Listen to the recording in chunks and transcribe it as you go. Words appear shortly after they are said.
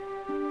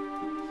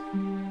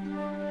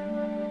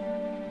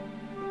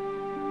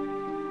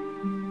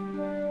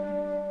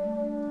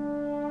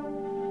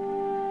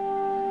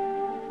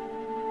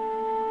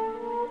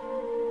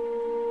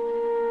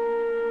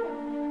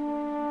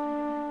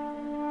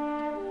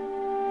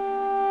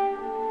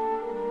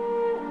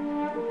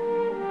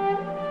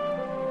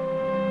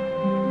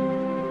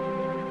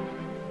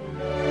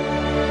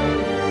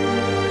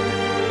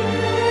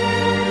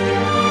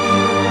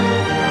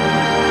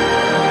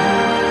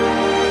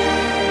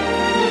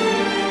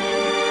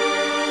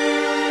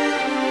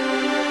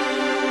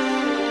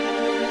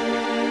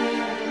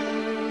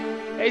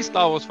Hey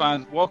Star Wars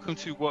fans, welcome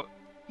to what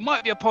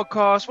might be a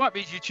podcast, might be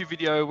a YouTube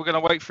video. We're going to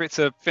wait for it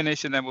to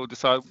finish and then we'll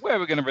decide where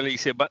we're going to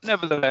release it. But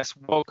nevertheless,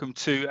 welcome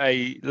to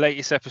a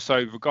latest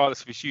episode,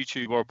 regardless if it's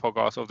YouTube or a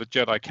podcast, of the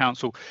Jedi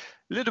Council.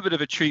 A little bit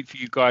of a treat for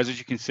you guys, as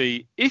you can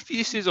see. If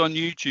this is on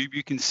YouTube,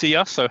 you can see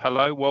us. So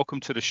hello, welcome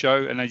to the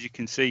show. And as you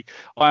can see,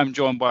 I am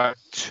joined by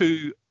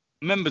two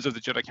members of the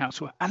Jedi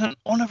Council and an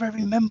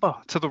honorary member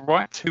to the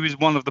right, who is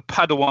one of the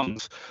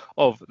Padawans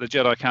of the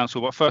Jedi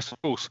Council. But first,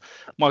 of course,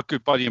 my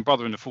good buddy and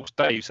brother in the Force,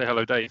 Dave. Say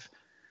hello, Dave.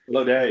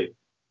 Hello, Dave.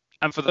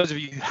 And for those of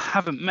you who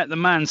haven't met the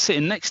man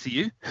sitting next to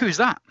you, who is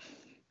that?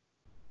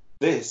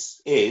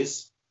 This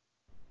is...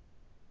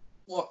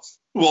 What?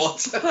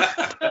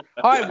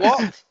 Hi,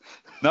 what?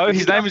 No,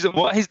 his name is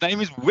what? His name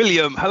is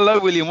William.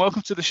 Hello, William.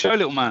 Welcome to the show,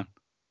 little man.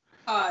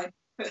 Hi.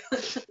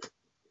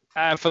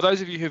 And for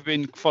those of you who've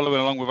been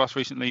following along with us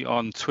recently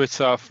on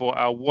Twitter for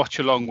our watch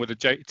along with the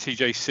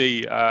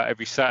TJC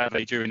every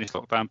Saturday during this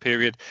lockdown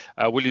period,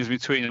 William's been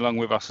tweeting along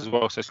with us as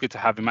well, so it's good to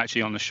have him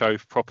actually on the show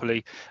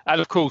properly. And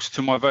of course,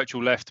 to my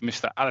virtual left,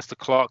 Mr. Alistair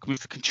Clark,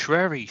 Mr.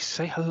 Contrary.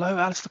 Say hello,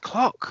 Alistair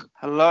Clark.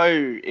 Hello,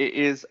 it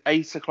is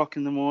 8 o'clock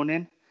in the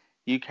morning,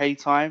 UK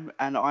time,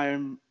 and I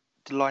am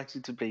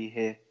delighted to be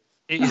here.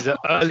 It is the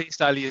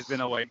earliest Ali has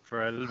been awake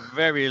for a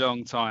very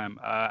long time.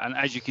 And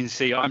as you can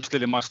see, I'm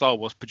still in my Star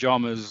Wars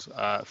pajamas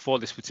for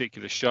this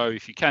particular show.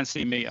 If you can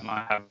see me, and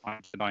I have my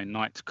Jedi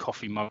Knight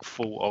coffee mug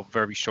full of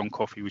very strong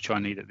coffee, which I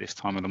need at this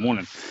time of the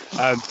morning.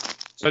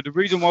 So the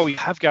reason why we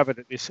have gathered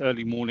at this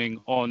early morning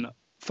on,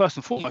 first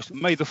and foremost,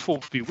 May the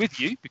 4th be with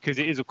you, because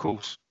it is, of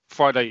course,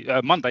 Monday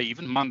the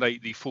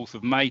 4th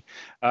of May,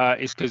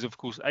 is because, of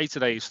course,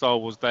 today is Star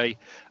Wars Day.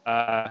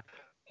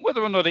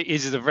 Whether or not it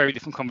is a very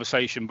different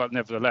conversation, but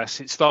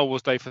nevertheless, it's Star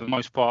Wars Day for the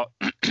most part.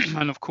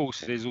 And of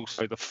course, it is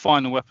also the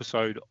final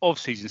episode of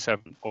Season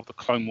 7 of the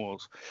Clone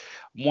Wars.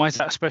 Why is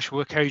that a special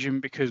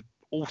occasion? Because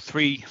all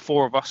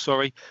four of us,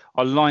 are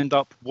lined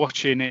up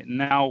watching it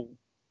now.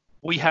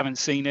 We haven't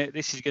seen it.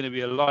 This is going to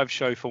be a live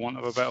show, for want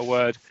of a better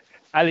word.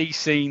 Ali's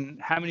seen,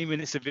 how many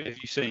minutes of it have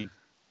you seen?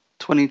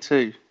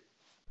 22.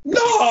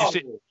 No!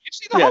 You've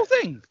seen the whole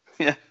thing?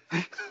 Yeah.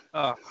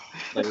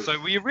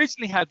 So we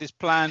originally had this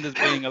planned as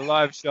being a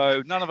live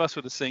show. None of us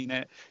would have seen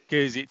it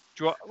because it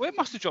dropped. Well, it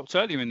must have dropped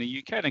earlier in the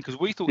UK then, because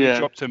we thought it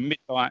dropped to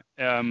midnight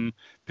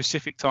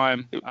Pacific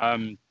time.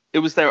 It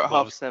was there at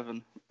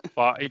 7:30.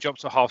 But it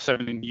drops at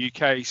 7:30 in the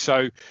UK.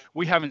 So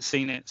we haven't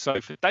seen it.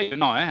 So for Dave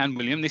and I and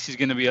William, this is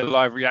going to be a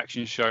live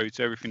reaction show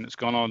to everything that's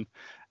gone on.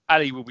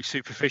 Ali will be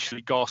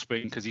superficially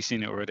gasping because he's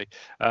seen it already.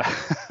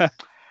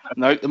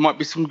 No, there might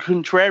be some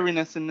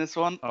contrariness in this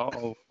one.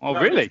 Oh,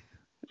 really?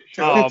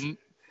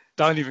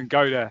 Don't even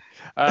go there.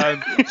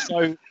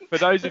 So for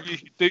those of you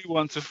who do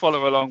want to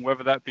follow along,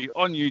 whether that be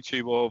on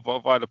YouTube or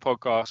via the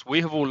podcast, we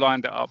have all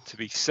lined it up to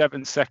be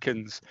 7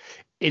 seconds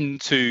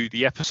into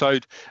the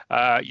episode.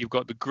 You've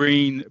got the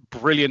green,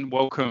 brilliant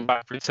welcome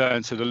back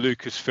return to the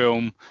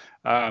Lucasfilm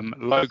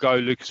logo,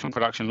 Lucasfilm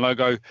production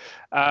logo.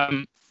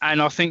 And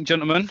I think,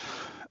 gentlemen,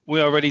 we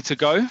are ready to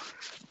go.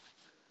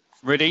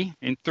 Ready?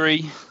 In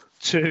 3,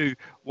 2,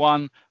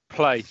 1,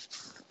 play.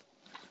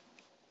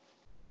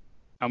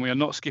 And we are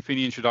not skipping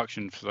the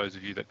introduction for those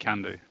of you that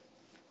can do.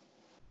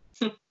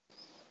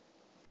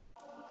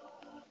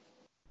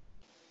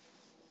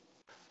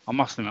 I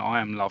must admit,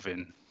 I am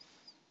loving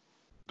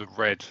the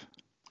red.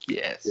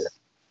 Yes. Yeah.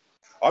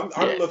 I'm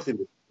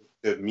loving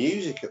the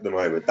music at the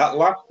moment. That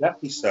last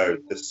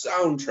episode, the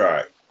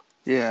soundtrack.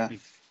 Yeah.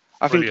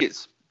 I think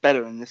it's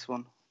better in this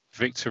one.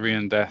 Victory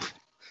and death.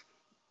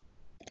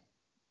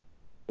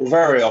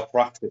 Very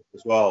operatic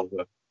as well.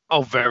 But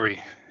Oh,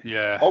 very.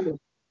 Yeah.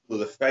 almost to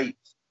the fate.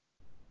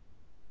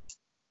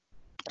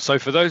 So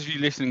for those of you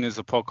listening as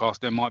a podcast,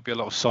 there might be a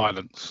lot of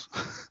silence.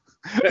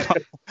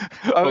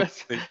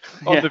 Obviously,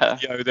 on the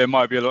video, there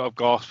might be a lot of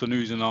gasps and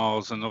oohs and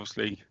ahs, and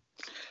obviously.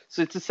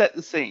 So to set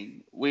the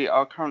scene, we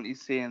are currently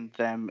seeing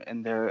them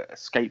in their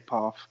escape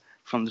path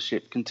from the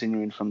ship,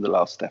 continuing from the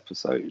last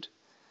episode.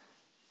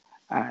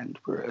 And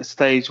we're at a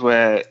stage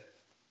where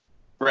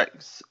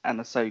Rex and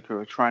Ahsoka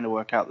are trying to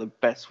work out the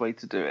best way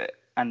to do it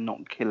and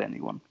not kill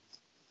anyone.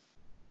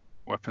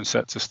 Weapon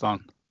set to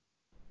stun.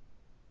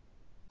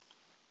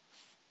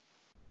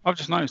 I've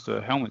just noticed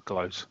the helmet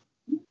glows.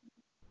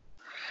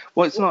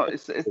 Well, it's not.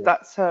 It's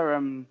that's her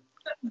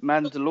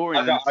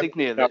Mandalorian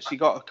insignia that she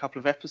got a couple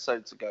of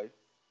episodes ago.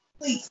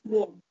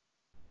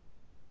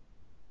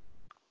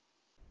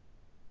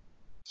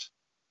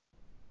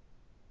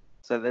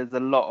 So there's a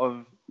lot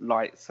of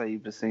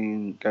lightsaber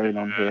scene going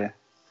on here,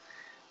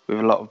 with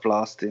a lot of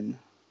blasting.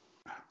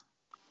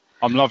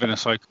 I'm loving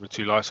Ahsoka with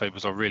 2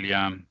 lightsabers. I really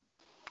am.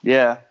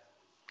 Yeah.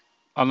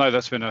 I know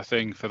that's been a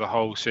thing for the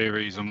whole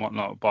series and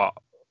whatnot, but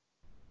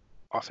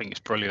I think it's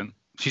brilliant.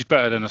 She's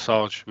better than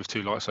Asajj with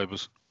 2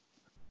 lightsabers.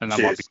 And that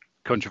might be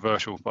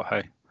controversial, but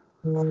hey.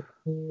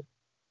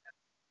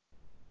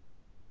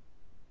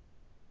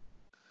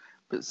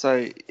 But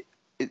so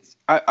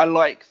I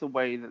like the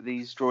way that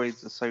these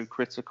droids are so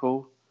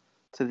critical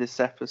to this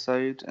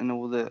episode and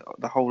all the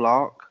whole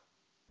arc.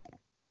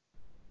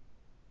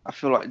 I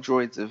feel like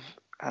droids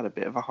had a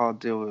bit of a hard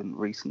deal in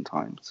recent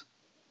times.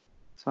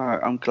 So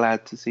I'm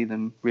glad to see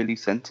them really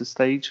centre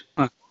stage.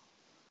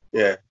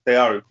 Yeah, they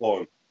are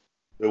important.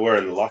 They were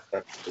in the last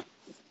episode.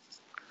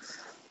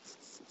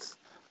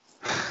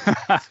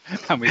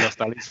 And we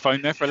lost Ali's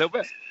phone there for a little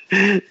bit.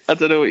 I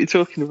don't know what you're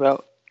talking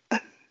about.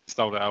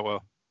 Stole it out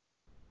well.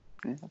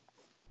 Yeah.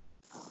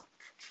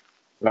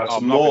 That's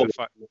I'm more. loving the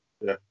fact.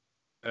 Yeah.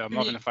 I'm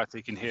loving the fact that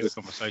you can hear the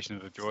conversation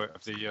of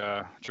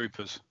the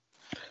troopers.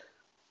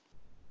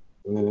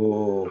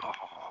 Oh.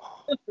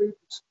 Oh,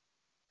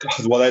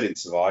 God, well, they didn't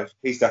survive.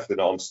 He's definitely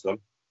not on stun.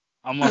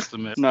 I must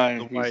admit, No,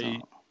 the way, he's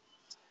not.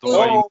 the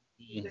way,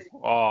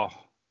 oh,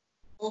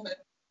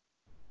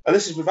 And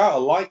this is without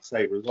a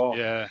lightsaber as well.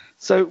 yeah.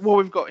 So what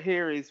we've got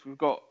here is we've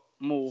got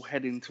Maul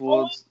heading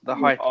towards the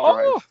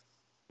hyperdrive,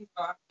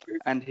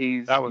 and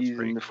he's That was using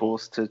pretty the cool.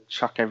 Force to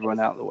chuck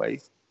everyone out of the way.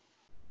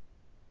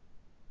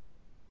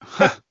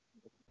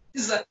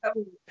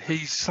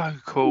 He's so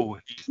cool.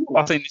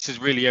 I think this has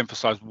really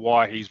emphasised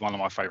why he's one of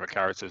my favourite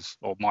characters,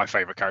 or my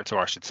favourite character,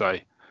 I should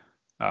say.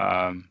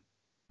 And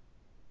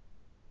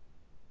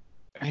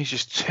he's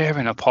just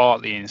tearing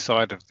apart the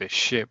inside of this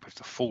ship with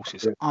the Force.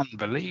 It's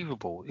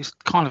unbelievable. It's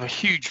kind of a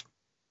huge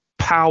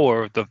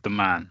power of the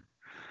man.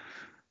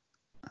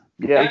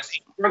 Yeah. He's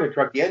trying to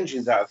drag the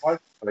engines out of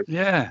hyperspace.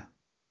 Yeah.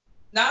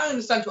 Now I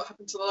understand what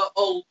happened to the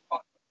old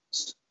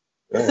podcast.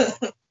 Yeah.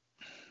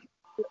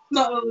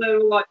 Not that they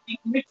were like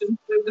decommissioned,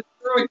 they were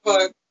destroyed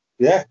by.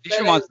 Yeah. This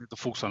reminds me of the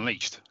Force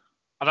Unleashed.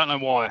 I don't know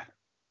why.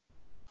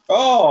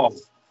 Oh,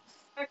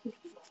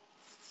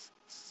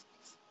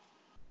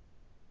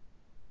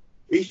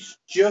 he's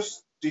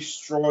just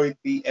destroyed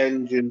the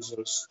engines of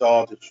a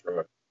Star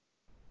Destroyer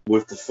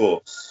with the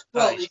Force.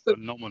 Well, That is you could-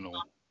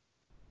 phenomenal.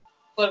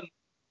 Um,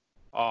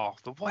 Oh,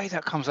 the way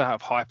that comes out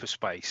of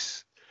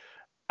hyperspace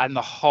and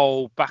the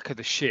whole back of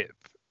the ship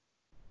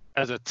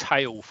as a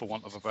tail, for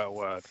want of a better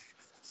word.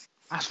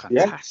 That's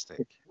Yeah.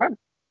 fantastic. Yeah.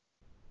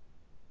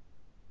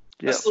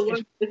 That's the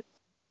one.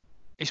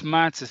 It's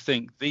mad to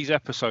think these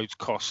episodes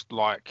cost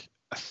like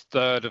a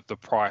third of the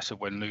price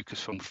of when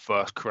Lucasfilm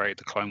first created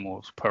the Clone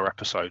Wars per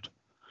episode.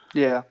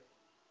 Yeah.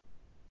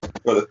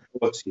 But the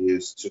quality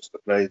is just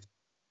amazing.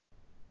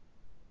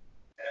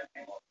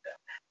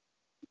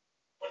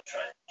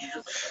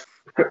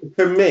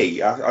 For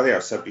me, I think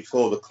I've said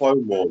before, the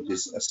Clone Wars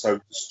is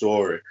Ahsoka's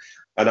story,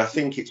 and I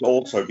think it's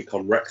also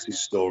become Rex's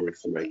story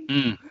for me.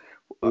 Mm.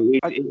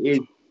 It is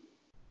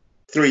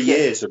 3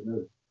 years of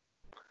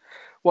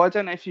Well, I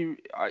don't know if you.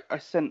 I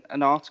sent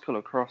an article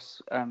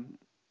across.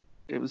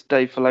 It was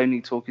Dave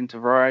Filoni talking to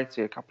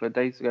Variety a couple of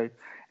days ago, and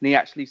he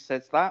actually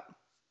says that.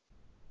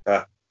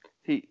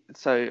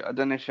 So I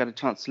don't know if you had a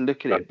chance to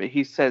look at it, but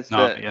he says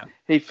No, that yeah.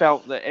 he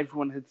felt that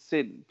everyone had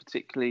seen,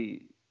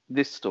 particularly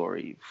this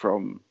story,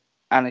 from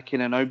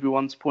Anakin and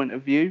Obi-Wan's point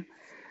of view,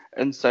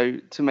 and so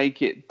to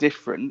make it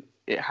different,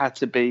 it had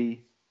to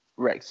be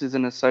Rex's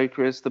and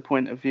Ahsoka as the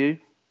point of view.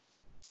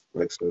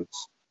 makes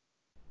sense.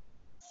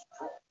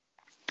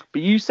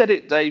 But you said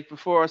it, Dave,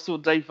 before I saw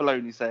Dave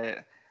Filoni say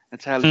it. A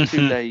tale of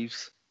two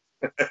Daves.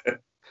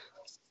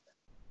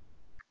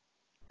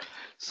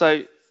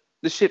 So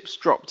the ship's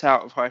dropped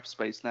out of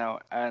hyperspace now,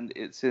 and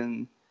it's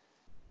in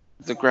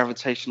the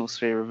gravitational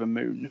sphere of a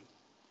moon.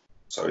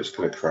 So it's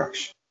going to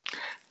crash.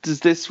 Does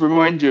this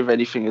remind you of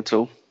anything at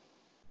all?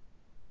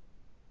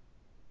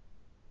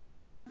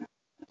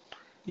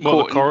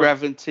 Well, Caught in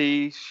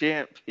gravity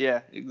ship?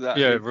 Yeah,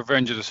 exactly. yeah,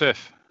 Revenge of the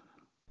Sith.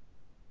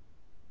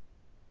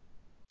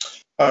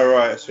 Oh,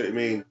 right, that's what you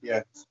mean,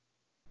 yeah.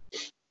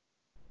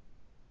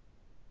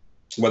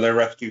 When they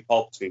rescue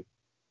Palpatine.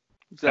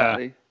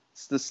 Exactly.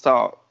 It's the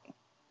start.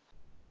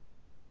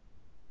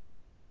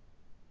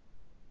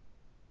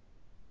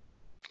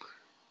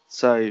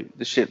 So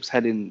the ship's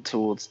heading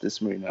towards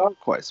this moon at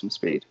quite some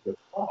speed. Do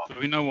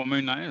we know what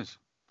moon that is?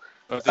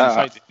 Oh, it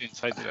didn't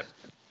say that.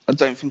 I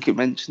don't think it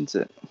mentions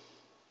it.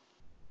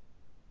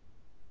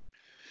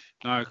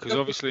 No, because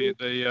obviously at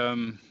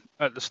the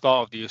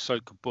start of the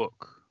Ahsoka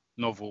book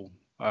novel,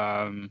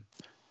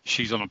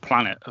 she's on a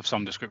planet of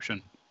some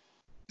description,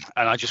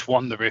 and I just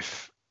wonder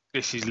if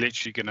this is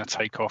literally going to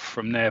take off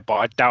from there. But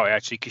I doubt it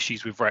actually, because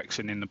she's with Rex,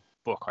 and in the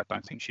book, I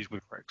don't think she's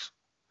with Rex.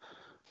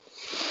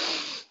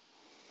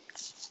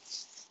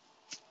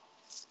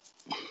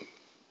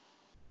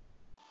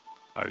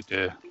 Oh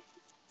dear.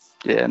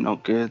 Yeah,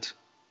 not good.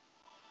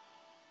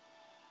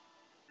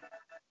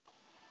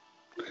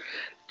 Do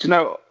you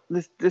know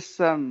this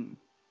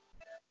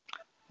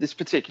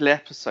particular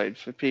episode,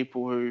 for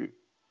people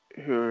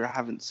who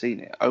haven't seen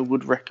it, I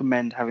would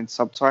recommend having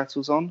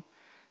subtitles on.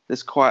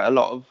 There's quite a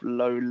lot of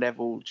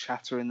low-level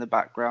chatter in the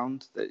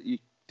background that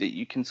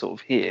you can sort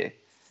of hear,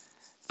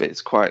 but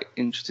it's quite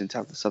interesting to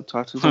have the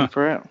subtitles on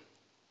for it.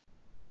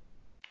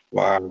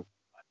 Wow.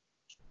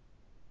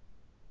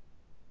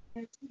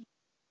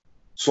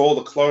 So all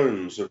the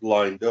clones have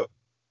lined up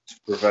to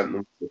prevent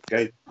them from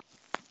escaping.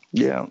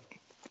 Yeah.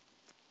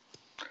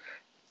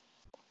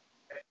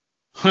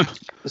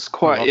 It's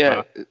quite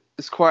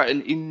it's quite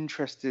an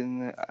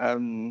interesting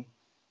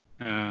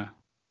Yeah.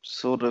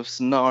 sort of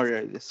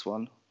scenario, this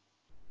one.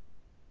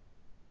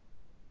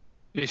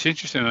 It's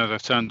interesting that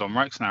they've turned on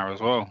Rex now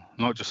as well,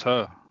 not just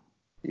her.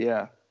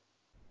 Yeah.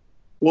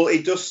 Well,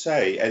 it does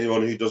say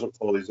anyone who doesn't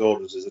follow his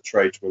orders is a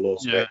traitor to Lord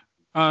Yeah. Smith.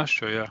 Oh, that's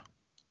true, yeah.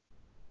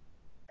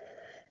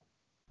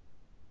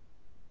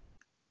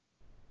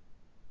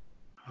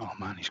 Oh,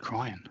 man, he's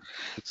crying.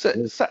 So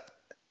the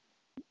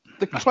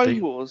That's Clone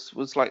deep. Wars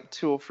was like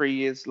 2 or 3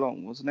 years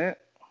long, wasn't it?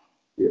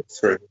 Yeah,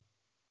 3.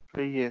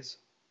 3 years.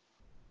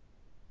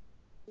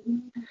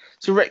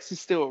 So Rex is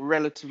still a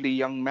relatively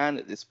young man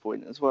at this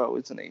point as well,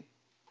 isn't he?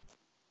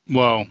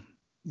 Well,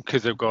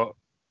 because they've got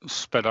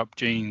sped up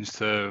genes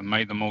to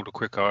make them older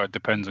quicker, it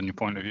depends on your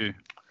point of view.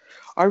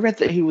 I read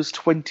that he was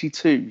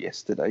 22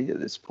 yesterday at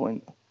this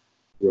point.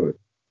 Right.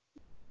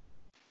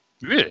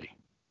 Really?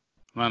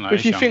 Man, But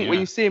if you think when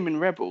you see him in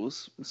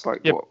Rebels, it's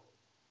like, Yeah. what?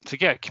 To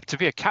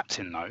be a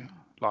captain though,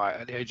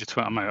 like at the age of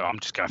 20, I'm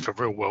just going for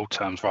real world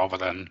terms rather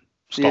than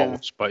Star Yeah.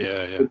 Wars. But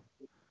yeah.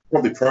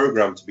 Probably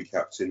programmed to be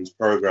captains,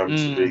 programmed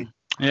to be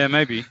Yeah,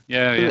 maybe.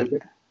 Yeah.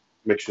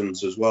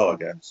 missions as well, I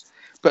guess.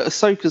 But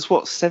Ahsoka's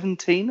what,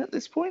 17 at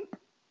this point?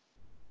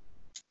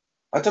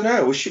 I don't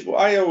know.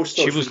 I always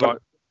thought She was like,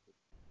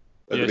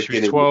 at yeah, the she was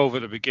beginning. 12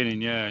 at the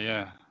beginning.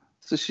 Yeah.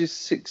 So she's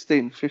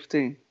 16,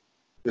 15.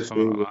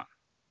 Something like that.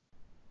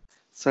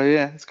 So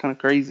yeah, it's kind of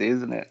crazy,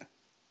 isn't it?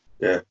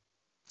 Yeah.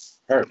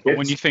 But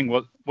when you think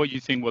what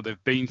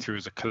they've been through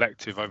as a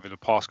collective over the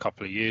past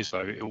couple of years, though,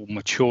 it will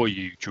mature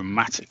you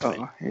dramatically.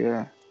 Oh,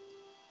 yeah.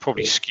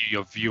 Probably skew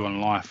your view on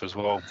life as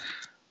well.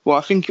 Well,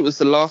 I think it was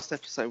the last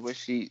episode where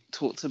she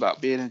talked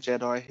about being a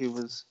Jedi who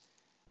was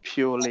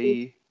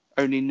purely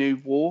only knew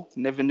war,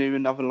 never knew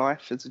another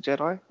life as a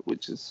Jedi,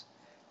 which is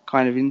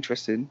kind of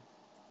interesting.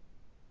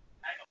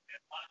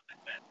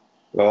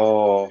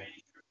 Oh.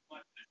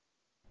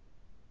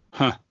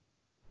 Huh.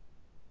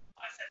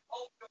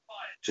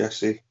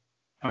 Jesse.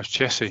 Oh, it's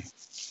Jesse.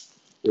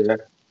 Yeah.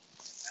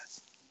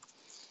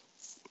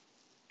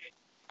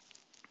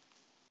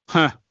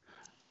 Huh.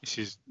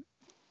 She's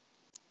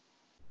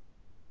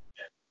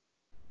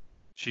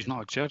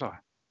not a Jedi.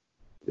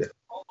 Yeah.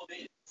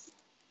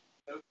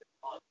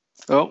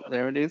 Oh,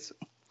 there it is.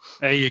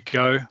 There you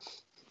go.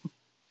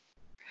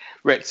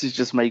 Rex is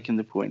just making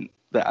the point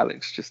that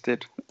Alex just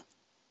did.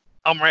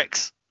 I'm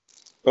Rex.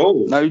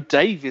 Oh. No,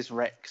 Dave is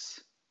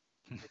Rex.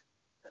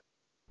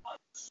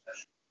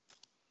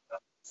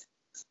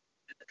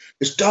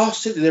 It's Darth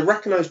Sidious. They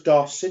recognise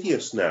Darth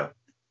Sidious now.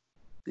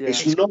 Yeah.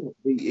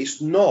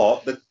 It's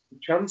not the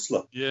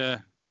Chancellor. Yeah.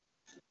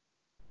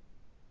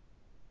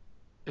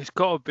 It's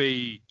got to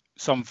be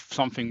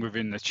something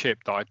within the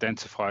chip that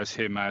identifies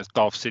him as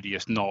Darth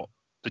Sidious, not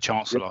the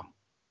Chancellor.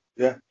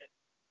 Yeah.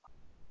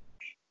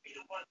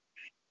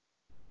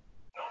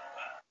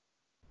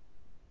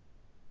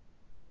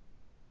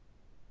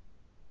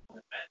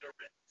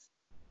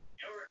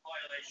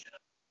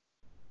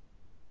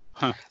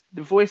 Huh.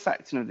 The voice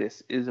acting of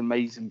this is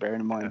amazing, bearing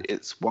in mind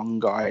it's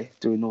one guy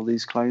doing all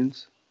these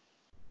clones.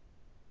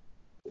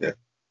 Yeah.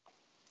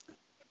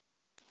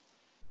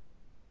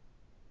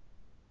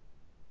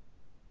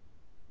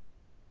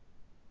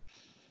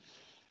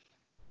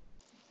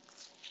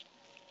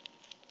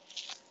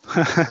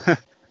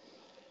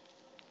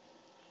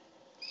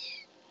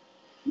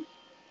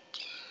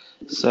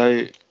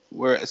 So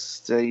we're at a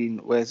scene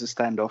where there's a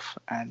standoff,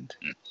 and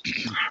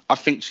I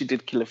think she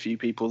did kill a few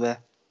people there.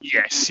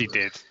 Yes, he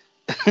did.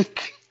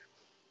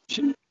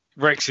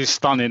 Rex is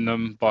stunning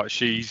them, but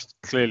she's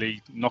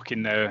clearly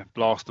knocking their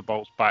blaster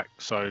bolts back,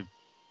 so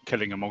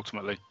killing them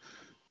ultimately.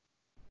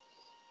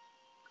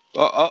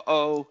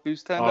 Uh-oh,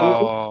 who's turned up?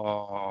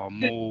 Oh,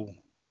 Maul.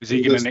 Is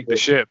he going to nick the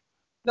ship?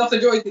 Not the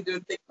joy to do a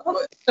thing about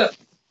it.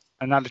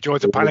 And now the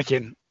droids are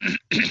panicking.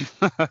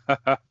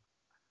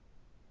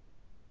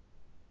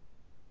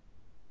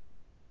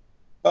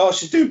 Oh,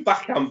 she's doing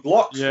backhand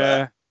blocks Yeah,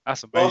 there.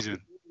 that's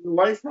amazing.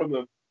 Away from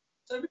them.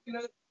 So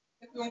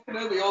everyone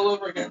Kenobi all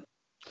over again.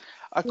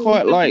 I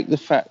quite like the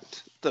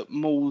fact that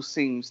Maul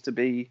seems to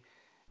be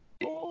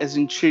as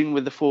in tune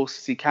with the Force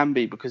as he can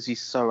be because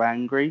he's so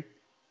angry.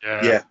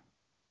 Yeah.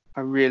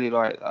 I really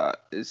like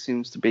that. It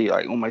seems to be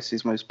like almost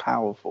his most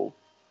powerful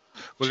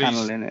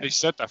channel in it. He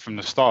said that from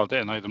the start,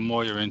 didn't they? The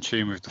more you're in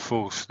tune with the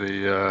Force,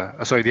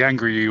 the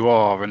angrier you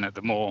are, and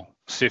the more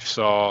Siths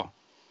are.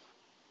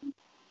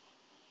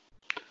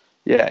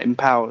 Yeah,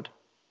 empowered.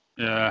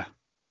 Yeah.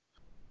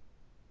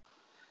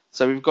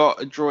 So we've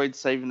got a droid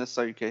saving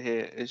Ahsoka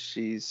here as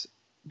she's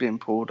being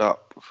pulled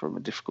up from a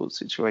difficult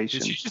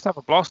situation. Did she just have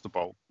a blaster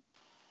bolt?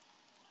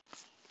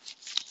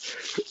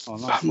 Oh,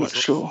 no, I'm not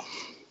sure.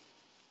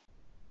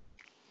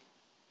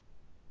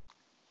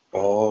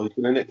 Oh, you're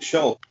going to nick the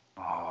shell.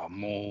 Oh,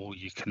 Maul,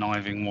 you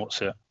conniving,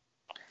 what's it?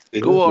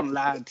 Go on,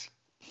 lad.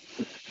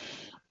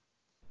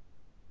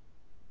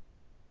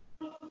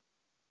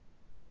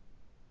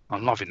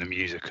 I'm loving the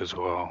music as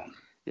well.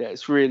 Yeah,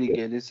 it's really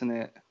good, isn't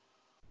it?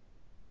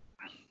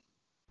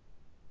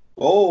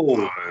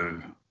 Oh.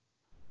 Oh,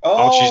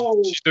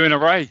 Oh. she's doing a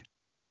ray.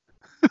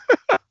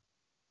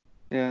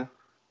 Yeah.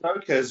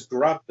 Ahsoka's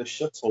grabbed the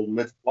shuttle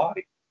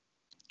mid-flight.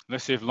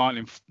 Let's see if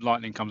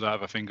lightning comes out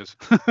of her fingers.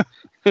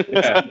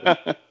 Yeah.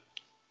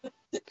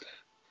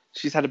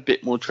 She's had a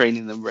bit more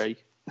training than Rey.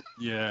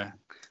 Yeah.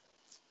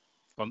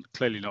 But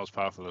clearly not as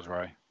powerful as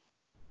Rey.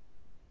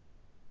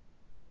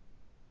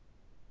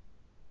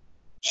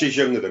 She's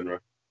younger than Rey.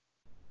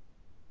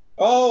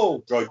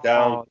 Oh, droid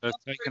down. Oh, they're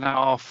taking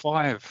out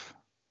R5.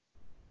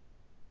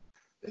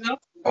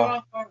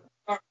 Oh.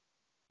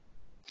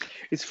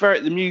 It's very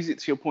the music,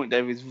 to your point,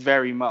 Dave, is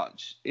very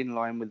much in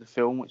line with the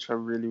film, which I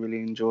really, really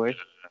enjoy.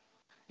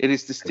 It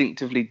is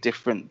distinctively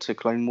different to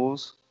Clone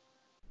Wars.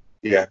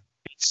 Yeah.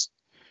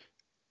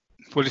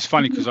 It's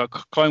funny because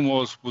Clone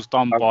Wars was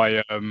done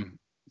by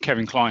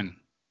Kevin Kline,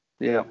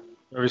 Yeah.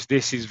 whereas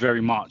this is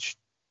very much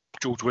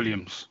George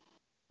Williams.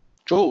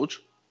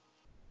 George?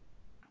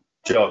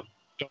 John.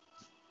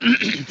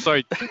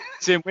 Sorry,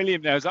 seeing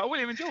William there. I was like,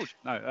 William and George.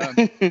 No.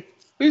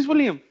 Who's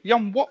William?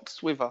 Young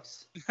Watts with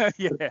us.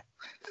 Yeah.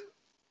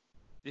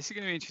 This is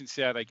going to be interesting to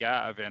see how they get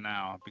out of it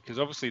now, because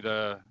obviously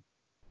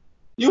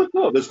You would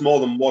thought there's more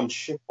than one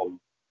ship on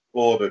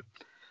board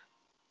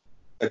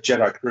a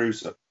Jedi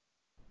cruiser.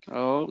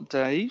 Oh,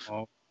 Dave.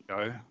 Oh,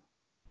 go.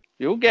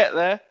 You'll get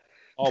there.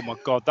 Oh my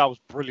God, that was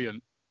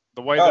brilliant.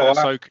 The way Oh, that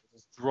wow. Ahsoka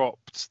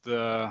dropped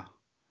the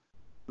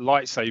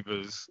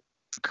lightsabers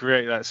to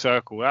create that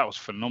circle, that was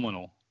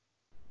phenomenal.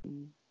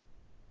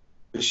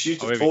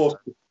 She's Oh, just here we forced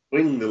to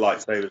swing the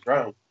lightsabers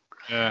round.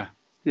 Yeah.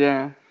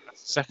 Yeah.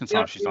 That's the second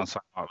time she's done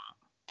something like that.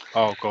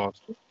 Oh God.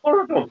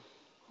 Horrible.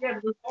 Yeah,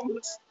 there's one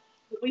that's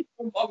at least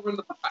one bomber in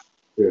the back.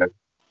 Yeah.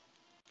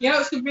 Yeah,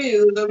 it's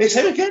confusing. It's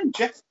him again,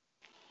 Jeff.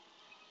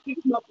 He's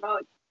not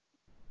right.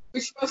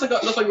 Which suppose I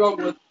got nothing wrong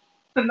with.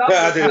 And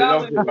Yeah,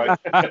 I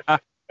did.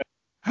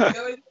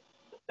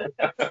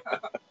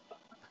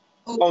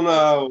 Oh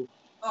no.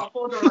 Oh,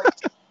 poor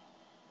droid.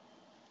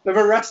 They've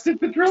arrested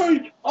the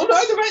droid. Oh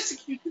no, they've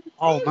executed the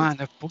Oh droid. man,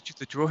 they've butchered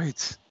the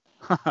droids.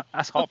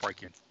 That's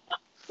heartbreaking.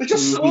 They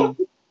just slaughtered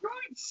the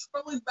Droids.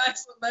 Probably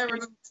best that they're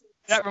in.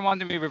 That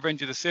reminded me of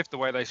Revenge of the Sith, the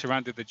way they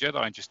surrounded the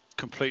Jedi and just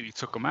completely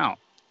took them out.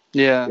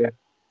 Yeah. Yeah.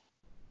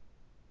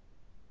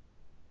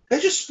 They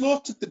just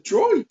slaughtered the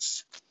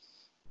droids.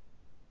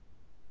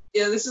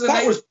 Yeah, this is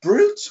That was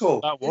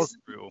brutal. That was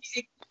brutal.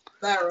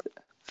 There.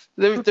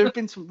 There have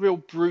been some real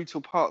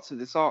brutal parts of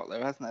this arc, though,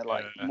 hasn't there?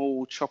 Like Yeah.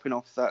 Maul chopping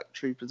off that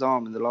trooper's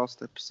arm in the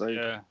last episode.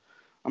 Yeah.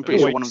 I'm pretty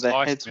sure They one of their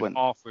sliced heads him in went.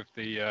 half with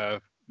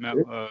the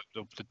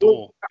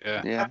door.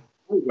 Yeah. Yeah.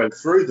 We went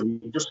through them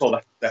and just saw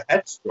the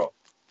heads drop.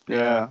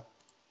 Yeah.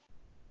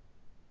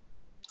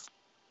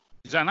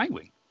 Is that an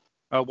A-wing?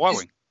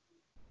 Y-wing.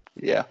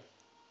 Yeah.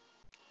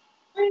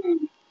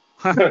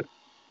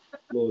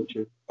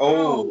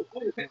 Oh,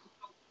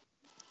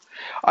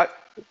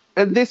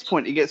 At this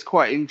point, it gets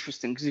quite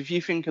interesting because if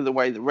you think of the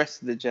way the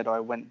rest of the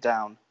Jedi went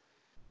down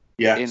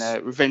yes.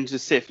 in Revenge of the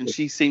Sith, and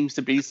she seems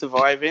to be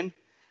surviving.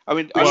 I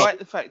mean, I Well- like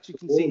the fact you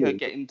can see her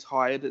getting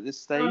tired at this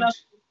stage.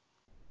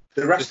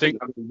 The rest The of them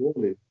had a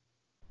warning.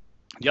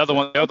 The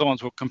other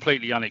ones were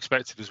completely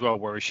unexpected as well,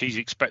 whereas she's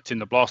expecting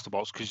the blaster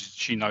bolts because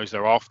she knows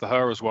they're after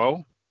her as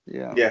well.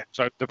 Yeah. Yeah.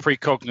 So the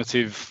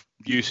precognitive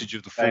usage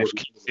of the Force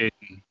kicks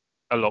in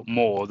a lot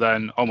more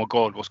than, oh my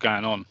God, what's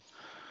going on?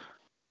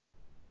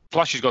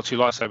 Plus, she's got 2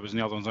 lightsabers and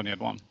the other one's only had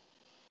 1.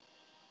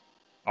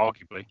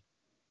 Arguably.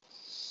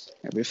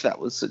 Yeah, but if that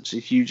was such a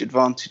huge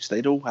advantage,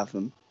 they'd all have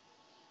them.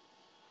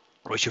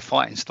 Well, it's your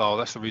fighting style.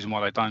 That's the reason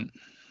why they don't.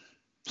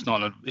 It's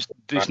not.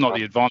 It's not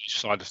the advantage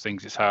side of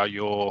things. It's how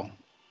you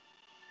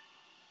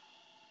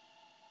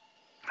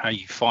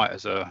fight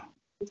as a.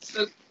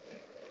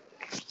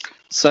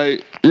 So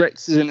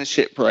Rex is in a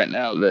ship right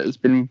now that has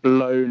been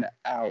blown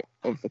out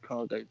of the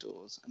cargo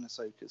doors, and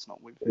Ahsoka's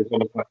not with him. It's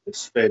almost like the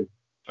spin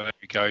There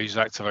we go. He's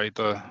activated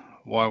the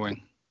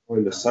Y-wing.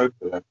 on the sofa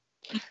there.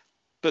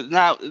 But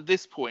now at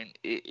this point,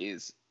 it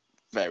is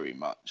very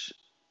much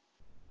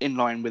in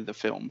line with the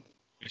film.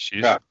 Yes, she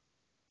is.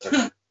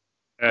 Yeah.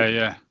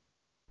 Yeah.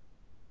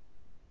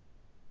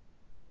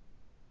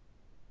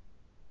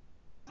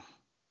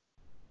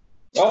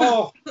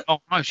 Oh, Oh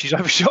no, she's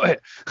overshot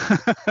it.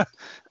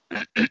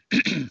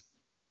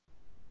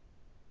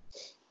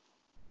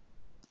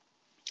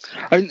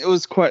 I think there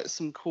was quite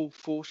some cool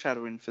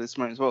foreshadowing for this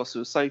moment as well.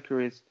 So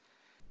Ahsoka is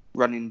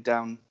running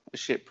down a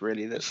ship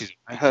really that's She's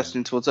amazing.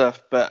 hurtling towards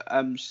Earth, but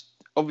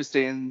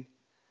obviously in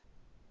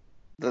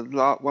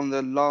one of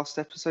the last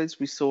episodes,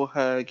 we saw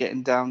her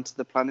getting down to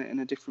the planet in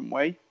a different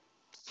way.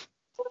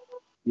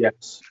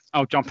 yes.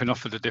 Oh, jumping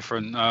off of the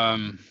different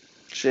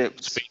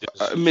Ships,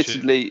 speeders.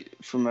 admittedly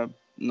from a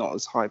not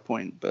as high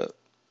point, but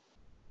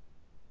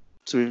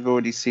so we've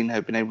already seen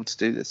her being able to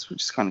do this,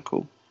 which is kind of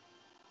cool.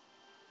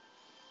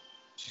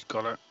 She's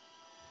got it.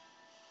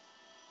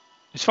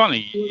 It's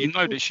funny, you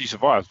know that she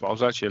survived, but I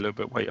was actually a little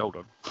bit, wait, hold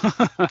on.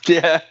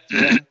 Yeah.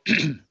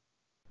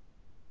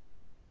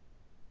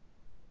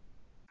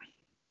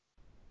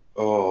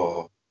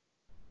 Oh,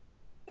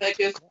 There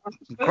goes.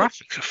 The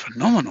graphics are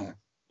phenomenal.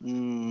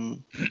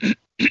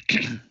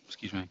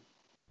 Excuse me.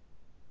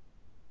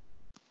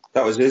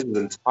 that was his Oh, we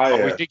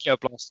entire. did get a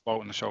blaster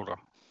bolt in the shoulder.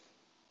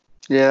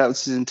 Yeah, that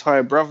was his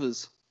entire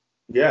brothers.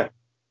 Yeah,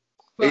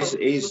 he's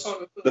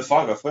the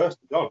 501st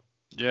gone.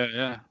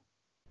 Yeah.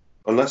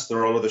 Unless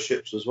they're on other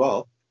ships as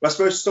well. I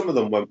suppose some of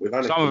them went with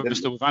Anakin. Some of them are didn't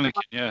still with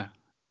Anakin, yeah.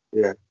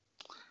 they? Yeah.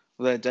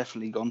 Well, they're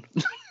definitely gone.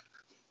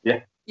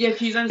 Yeah,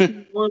 she's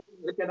actually one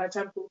of the Jedi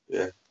Temple.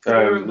 Yeah.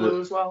 They're in blue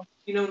as well.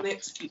 You know, when they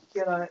execute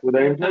Jedi. Were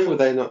they in blue? Were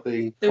they not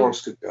the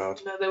Coruscant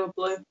Guard? No, they were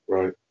blue.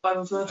 Right. By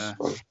the first. Yeah.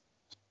 Right.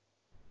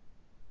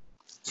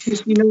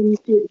 Because you know, when you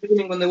see at the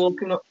beginning when they're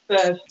walking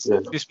upstairs. Yeah.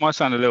 This might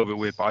sound a little bit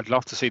weird, but I'd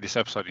love to see this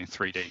episode in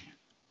 3D.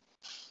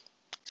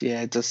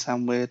 Yeah, it does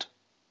sound weird.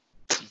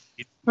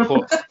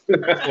 Put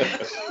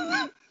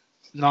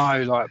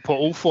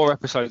all 4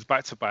 episodes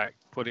back to back,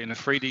 put it in a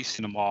 3D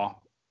cinema,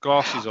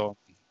 glasses on.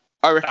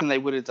 I reckon they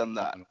would have done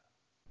that.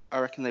 I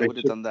reckon they would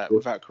have done that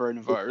without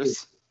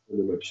coronavirus.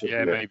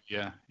 Yeah, maybe,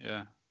 yeah.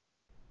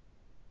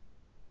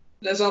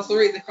 There's all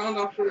 3. They found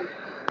all 3.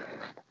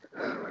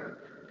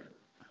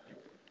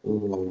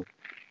 Oh.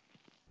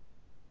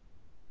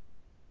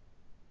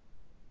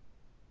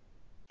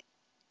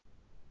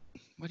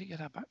 Where did you get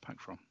that backpack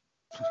from?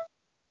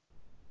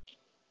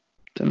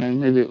 Don't know,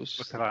 maybe it was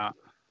Look at that.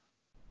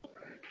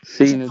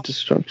 Scene of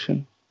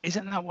Destruction.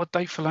 Isn't that what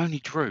Dave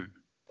Filoni drew?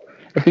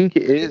 I think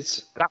it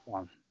is. That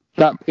one.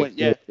 That point,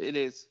 yeah, it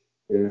is.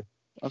 Yeah.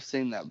 I've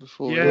seen that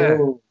before. Yeah.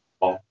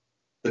 Oh.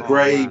 The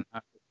Grey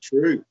man,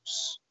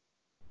 Troops.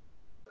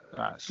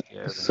 that's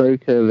scary.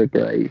 Ahsoka the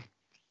Grey.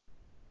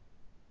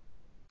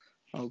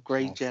 Oh,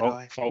 Grey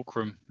Jedi.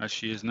 Fulcrum, as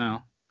she is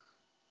now.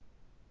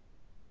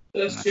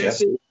 That's Yeah.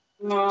 Jesse.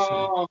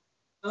 Oh,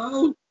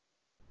 no.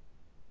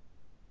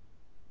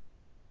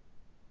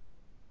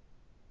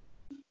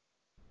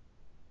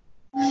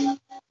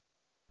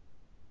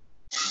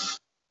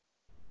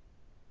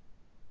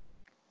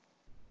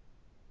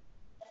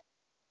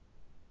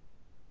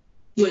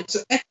 Wait, so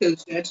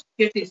Echo's dead.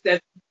 Jesse's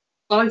dead.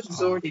 Lives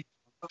is already.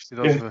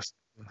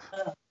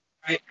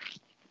 Right.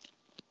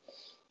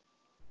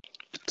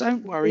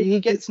 Don't worry, he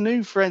gets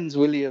new friends,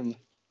 William.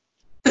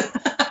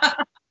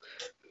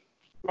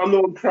 I'm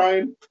the one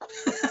crying.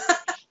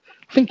 I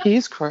think he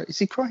is crying. Is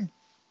he crying?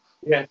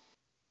 Yeah.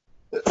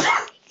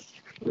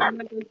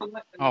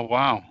 Oh,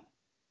 wow.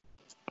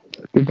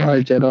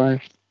 Goodbye,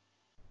 Jedi.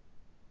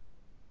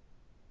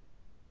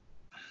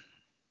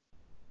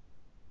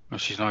 Well,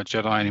 she's not a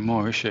Jedi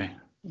anymore, is she?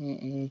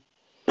 Mm-mm.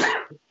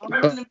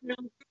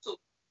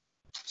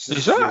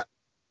 Is that?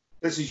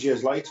 This is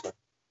years later.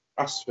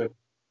 That's for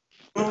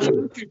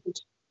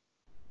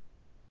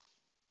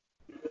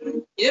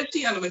Yeah,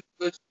 the animated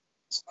version.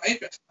 It's my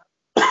interest.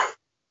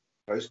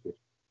 That's good.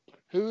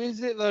 Who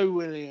is it, though,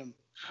 William?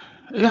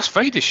 That's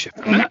Vader's ship,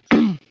 isn't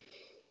it?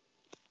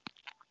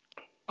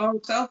 Oh,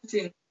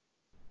 Palpatine.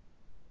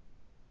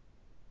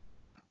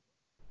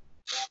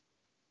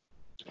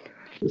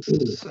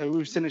 So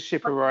we've seen a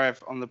ship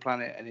arrive on the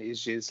planet, and it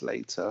is years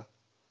later.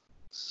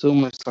 It's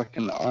almost like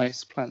an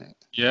ice planet.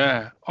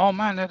 Yeah. Oh,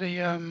 man, they're the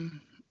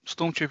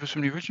stormtroopers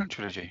from the original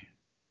trilogy.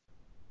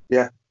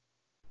 And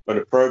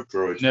a probe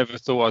droid. Never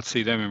thought I'd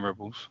see them in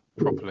Rebels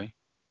properly.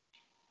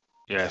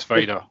 Yeah, it's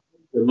Vader.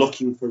 They're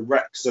looking for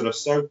Rex and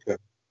Ahsoka.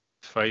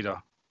 It's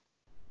Vader.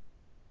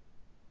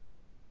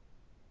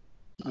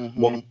 Mhm.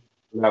 One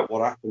about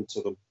what happened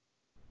to them.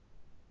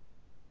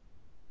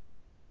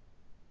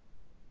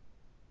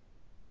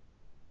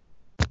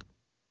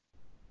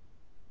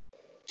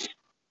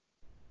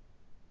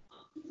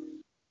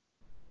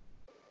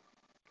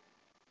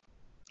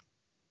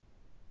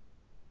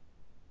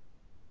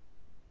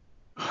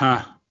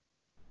 Huh.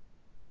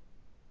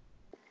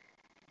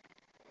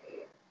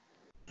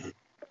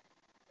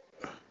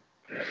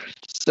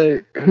 So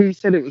who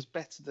said it was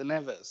better than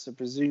ever? So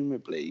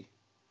presumably,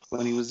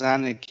 when he was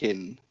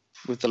Anakin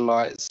with the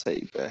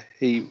lightsaber,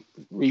 he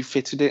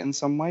refitted it in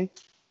some way.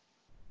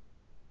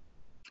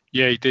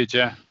 Yeah, he did,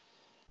 yeah.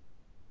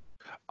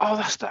 Oh,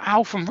 that's the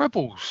Al from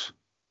Rebels.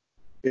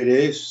 It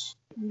is.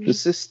 The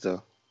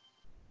sister.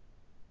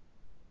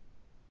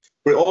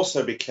 But it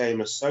also became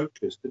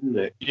Ahsoka's, didn't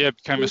it? Yeah, it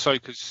became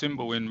Ahsoka's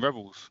symbol in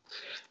Rebels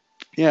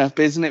Yeah, but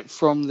isn't it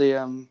from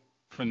the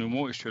from the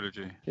Mortis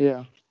trilogy.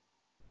 Yeah.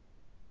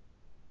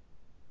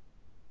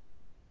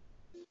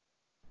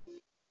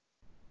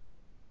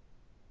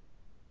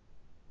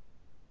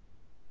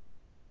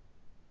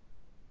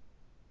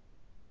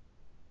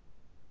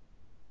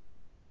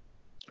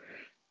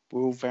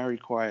 We're all very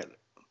quiet,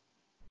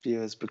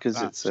 viewers, because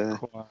That's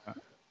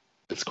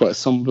it's quite a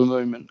somber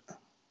moment.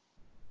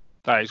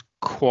 That is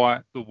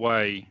quite the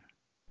way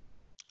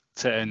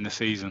to end the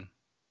season.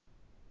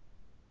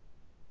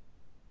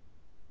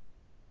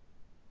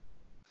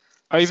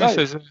 Oh, even So-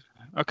 says,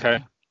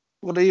 okay,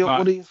 What are your Right.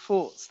 What are your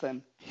thoughts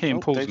then?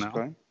 hitting pause Dave's now.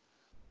 going.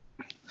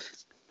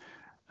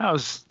 That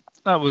was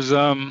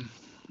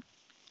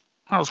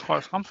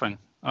quite something.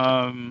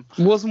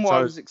 Wasn't what I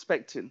So- was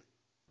expecting.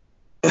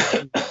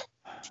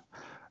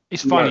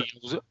 It's funny.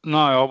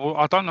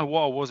 I don't know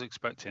what I was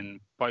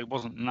expecting, but it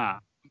wasn't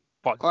that.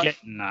 But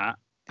getting that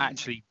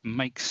actually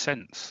makes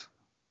sense.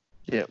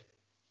 Yeah.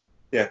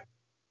 Yeah.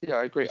 Yeah,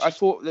 I agree. I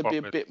thought there'd be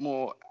a Proper. bit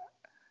more.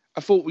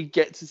 I thought we'd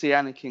get to see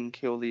Anakin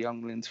kill the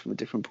younglings from a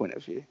different point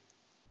of view.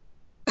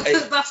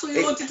 That's what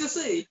you wanted to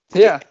see.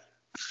 Yeah.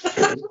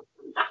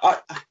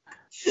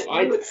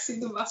 I would see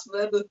the mass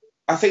murder.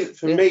 I think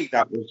for me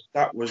that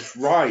was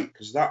right,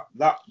 because that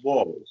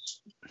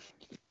was,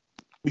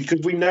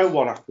 because we know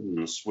what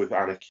happens with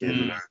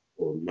Anakin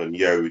and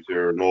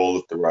Yoda and all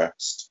of the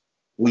rest.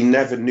 We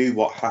never knew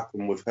what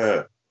happened with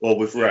her or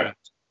with Rex.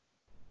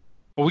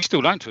 Well, we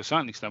still don't to a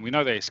certain extent. We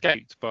know they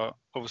escaped, but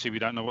obviously we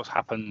don't know what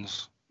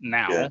happens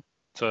now.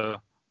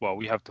 Well,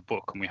 we have the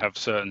book and we have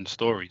certain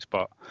stories,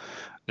 but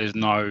there's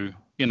no,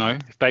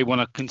 if they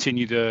want to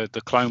continue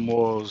the Clone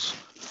Wars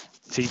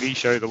TV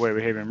show the way we're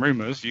hearing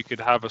rumors, you could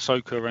have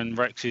Ahsoka and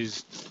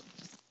Rex's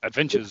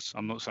adventures.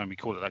 I'm not saying we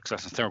call it that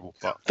because that's terrible,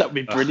 but that'd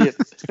be brilliant.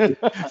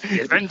 The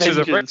adventures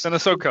of Rex and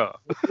Ahsoka.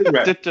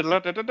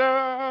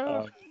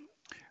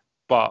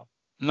 But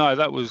no,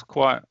 that was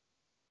quite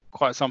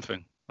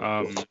something.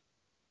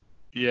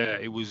 Yeah,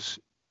 it was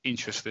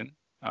interesting.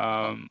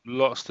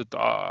 Lots to.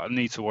 I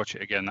need to watch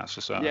it again. That's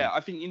for certain. Yeah, I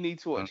think you need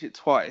to watch it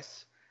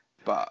twice.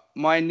 But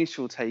my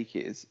initial take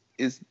is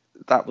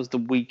that was the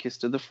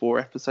weakest of the 4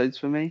 episodes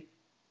for me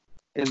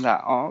in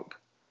that arc.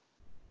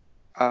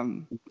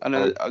 And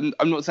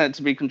I'm not saying it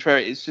to be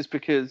contrary. It's just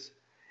because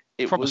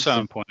from a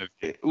certain point of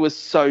view, it was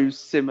so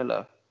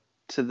similar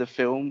to the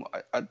film.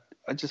 I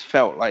just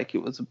felt like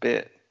it was a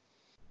bit.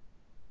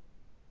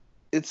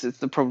 It's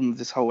the problem with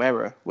this whole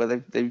era where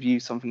they've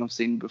used something I've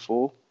seen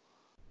before.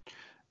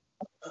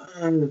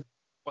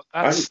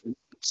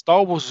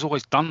 Star Wars has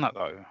always done that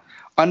though.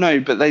 I know,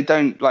 but they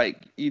don't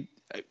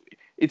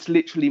it's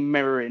literally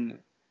mirroring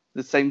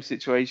the same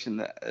situation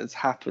that has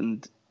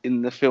happened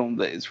in the film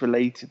that it's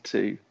related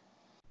to.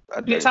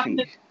 It's happened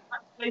at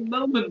the same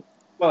moment.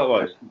 Well,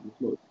 it's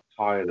not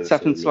tired. It's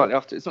happened slightly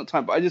after. It's not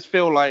time, but I just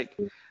feel like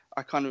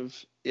I kind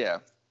of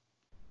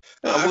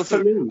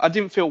I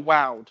didn't feel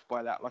wowed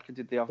by that like I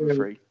did the other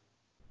 3.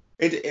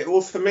 Well,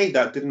 for me,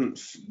 that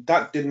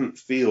didn't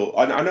feel.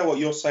 I know what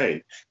you're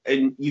saying,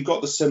 and you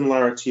got the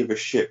similarity of a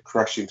ship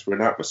crashing through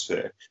an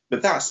atmosphere,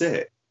 but that's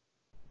it.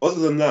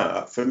 Other than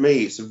that, for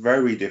me, it's a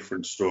very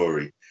different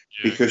story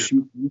because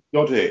you've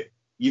got it.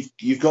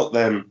 You've got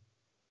them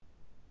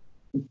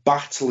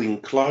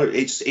battling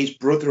close. It's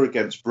brother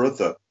against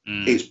brother.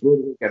 It's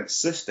brother against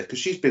sister because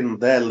she's been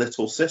their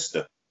little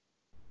sister.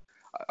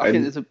 I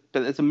think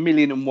there's a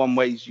million and one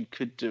ways you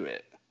could do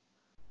it.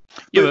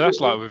 Yeah, but that's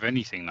like with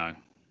anything, though.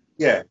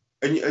 Yeah,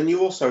 and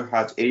you also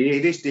had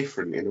it is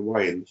different in a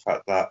way in the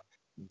fact that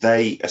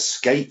they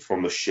escape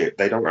from the ship.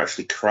 They don't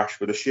actually crash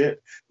with the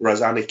ship,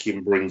 whereas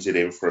Anakin brings it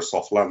in for a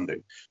soft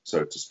landing,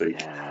 so to speak.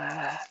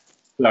 Yeah.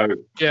 So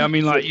yeah, I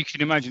mean, like you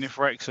can imagine if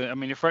Rex and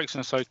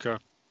Ahsoka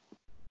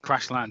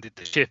crash landed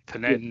the ship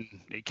and then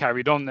it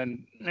carried on,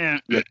 then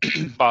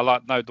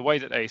but the way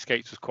that they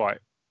escaped was quite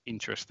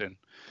interesting.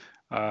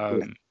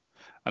 And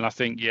I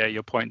think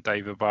your point,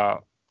 Dave,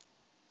 about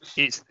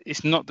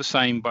it's not the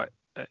same, but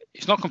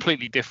it's not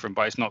completely different,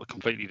 but it's not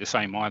completely the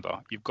same either.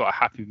 You've got a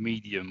happy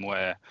medium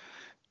where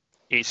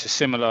it's a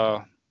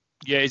similar.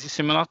 Yeah, is it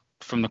similar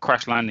from the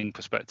crash landing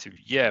perspective?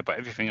 Yeah, but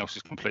everything else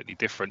is completely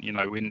different.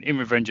 In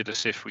Revenge of the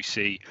Sith, we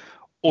see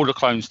all the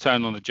clones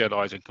turn on the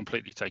Jedis and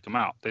completely take them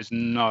out. There's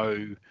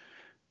no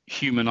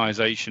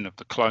humanization of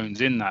the clones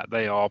in that.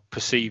 They are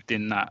perceived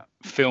in that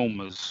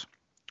film as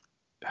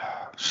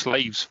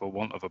slaves, for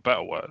want of a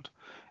better word.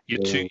 You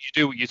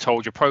do what you're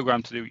told. You're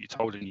programmed to do what you're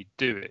told, and you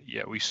do it.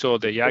 Yeah, we saw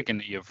the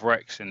agony of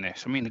Rex in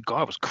this. I mean, the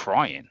guy was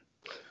crying.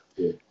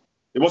 Yeah.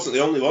 It wasn't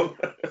the only one.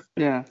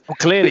 Yeah. Well,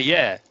 clearly,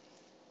 yeah.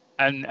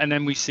 And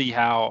then we see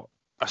how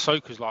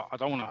Ahsoka's like, I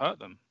don't want to hurt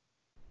them.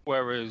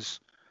 Whereas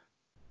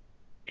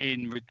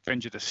in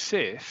Revenge of the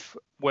Sith,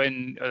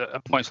 when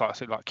at points like I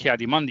said, like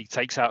Ki-Adi-Mundi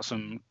takes out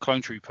some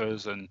clone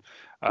troopers and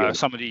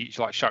somebody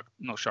like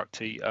not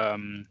Shakti, I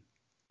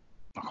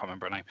can't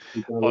remember her name.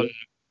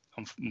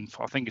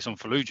 I think it's on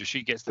Fallujah.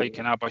 She gets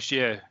taken out by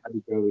Shia.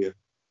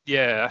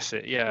 Yeah, that's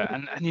it. Yeah,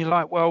 and you're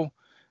like, well,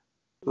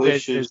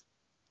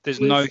 there's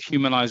no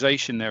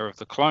humanization there of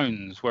the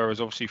clones. Whereas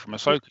obviously from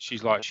Ahsoka,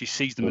 she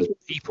sees them as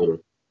people,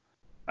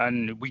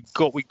 and we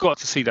got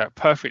to see that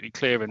perfectly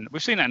clear. And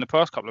we've seen that in the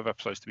past couple of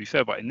episodes, to be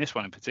fair, but in this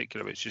one in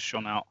particular, it's just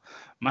shone out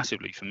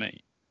massively for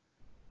me.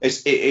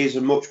 It is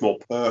a much more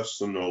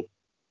personal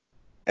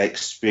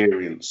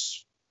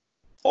experience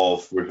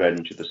of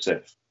Revenge of the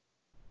Sith.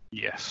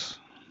 Yes.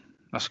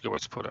 That's a good way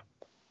to put it.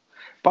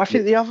 But I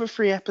think the other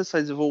 3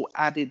 episodes have all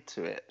added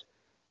to it.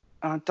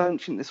 And I don't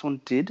think this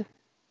one did.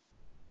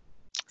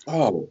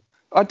 Oh.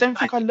 I don't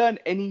think I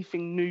learned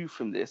anything new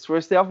from this.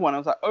 Whereas the other one, I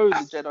was like, oh, the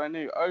Jedi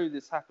knew. Oh,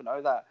 this happened.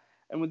 Oh, that.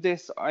 And with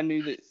this, I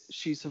knew that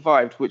she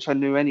survived, which I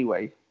knew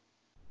anyway.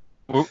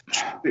 Well,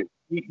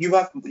 you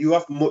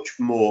have much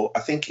more. I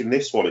think in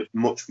this one, it's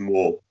much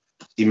more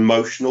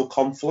emotional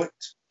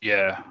conflict.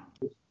 Yeah.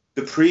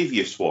 The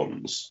previous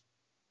ones,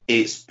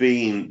 there's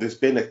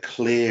been a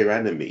clear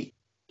enemy,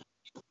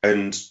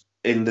 and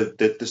in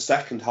the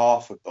second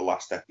half of the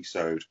last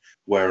episode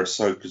where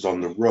Ahsoka's on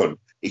the run,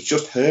 it's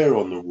just her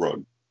on the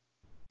run.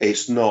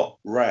 It's not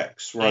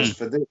Rex. Whereas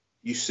for this,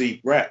 you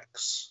see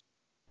Rex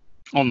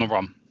on the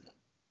run.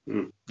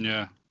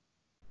 Yeah.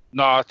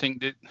 No, I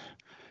think that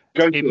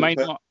it may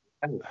not.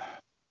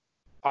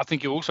 I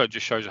think it also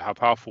just shows how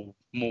powerful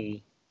Maul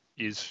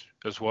is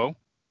as well.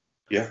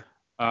 Yeah.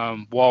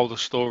 While the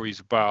story's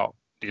about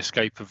the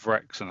escape of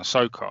Rex and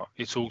Ahsoka,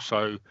 it's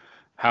also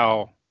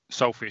how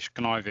selfish,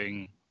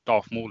 conniving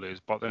Darth Maul is,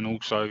 but then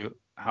also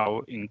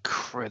how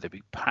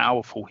incredibly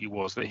powerful he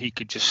was, that he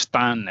could just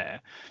stand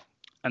there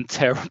and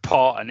tear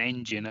apart an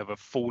engine of a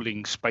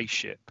falling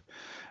spaceship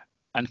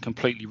and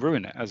completely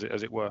ruin it, as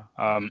it were.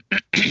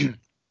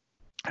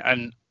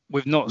 And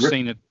we've not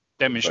seen a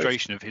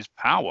demonstration of his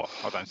power,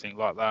 I don't think,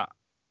 like that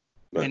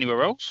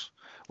anywhere else.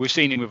 We've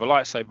seen him with a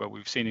lightsaber,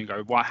 we've seen him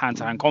go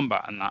hand-to-hand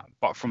combat and that,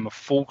 but from a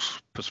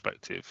Force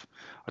perspective,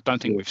 I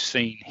don't think we've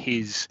seen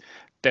his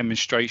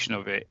demonstration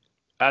of it.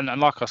 And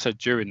like I said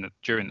during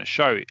the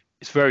show,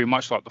 it's very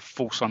much like the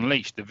Force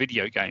Unleashed, the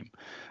video game,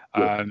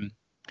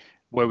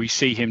 where we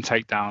see him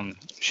take down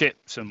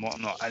ships and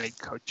whatnot, and it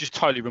just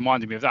totally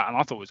reminded me of that, and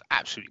I thought it was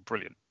absolutely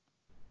brilliant.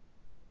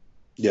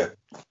 Yeah.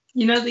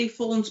 You know the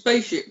fallen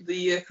spaceship,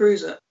 the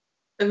cruiser?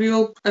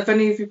 Have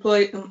any of you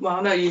played? Well,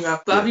 I know you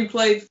have, but have you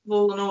played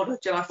Fallen Order,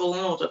 Jedi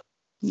Fallen Order?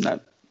 No.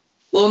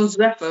 Well, on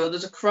Zephyr,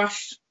 there's a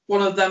crashed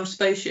one of them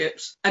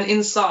spaceships, and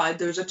inside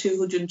there's a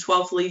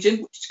 212th Legion,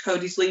 which is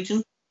Cody's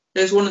Legion.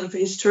 There's one of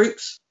his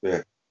troops.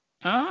 Yeah.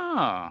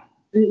 Ah.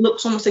 And it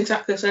looks almost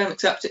exactly the same,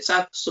 except it's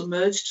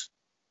submerged.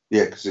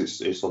 Yeah,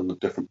 because it's on a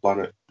different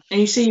planet. And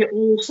you see it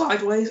all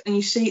sideways, and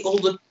you see all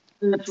the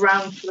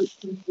drowned ships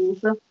in the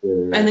water.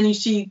 Yeah. And then you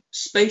see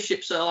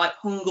spaceships that are like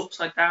hung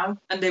upside down,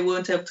 and they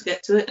weren't able to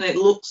get to it, and it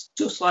looks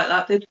just like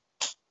that did.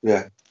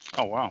 Yeah.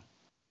 Oh, wow.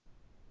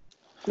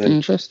 Yeah.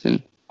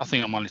 Interesting. I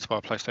think I might need to buy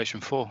a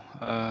PlayStation 4.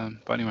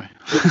 But anyway,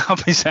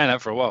 I've been saying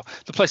that for a while.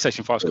 The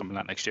PlayStation 5 is coming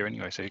out next year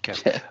anyway, so who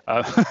cares?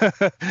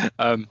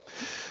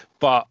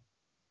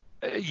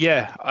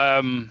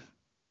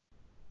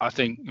 I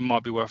think it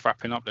might be worth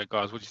wrapping up there,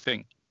 guys. What do you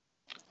think?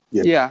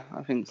 Yeah,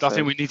 I think so. I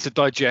think we need to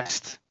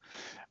digest,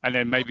 and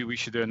then maybe we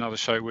should do another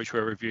show which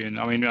we're reviewing.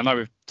 I mean, I know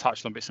we've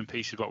touched on bits and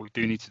pieces, but we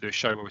do need to do a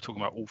show where we're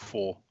talking about all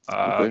four.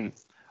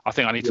 I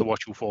think I need to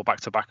watch all four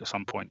back to back at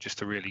some point just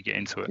to really get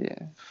into it.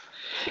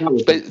 Yeah,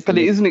 but it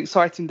is an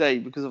exciting day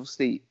because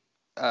obviously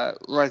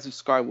Rise of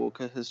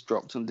Skywalker has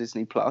dropped on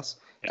Disney Plus,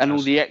 and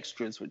all the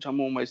extras, which I'm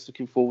almost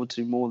looking forward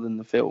to more than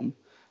the film.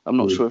 I'm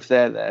not sure if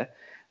they're there,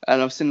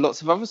 and I've seen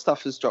lots of other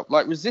stuff has dropped.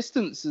 Like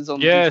Resistance is on.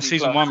 Yeah, Disney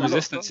season Plus. 1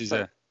 Resistance is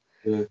there.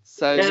 Yeah.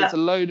 So there's a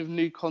load of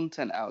new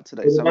content out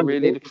today. So I'm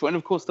really looking for, and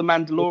of course the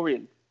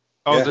Mandalorian.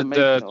 Oh,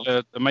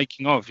 the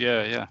making of,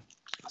 yeah.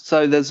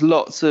 So there's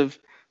lots of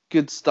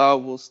good Star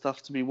Wars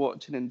stuff to be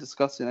watching and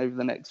discussing over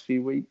the next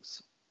few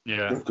weeks.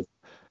 Yeah.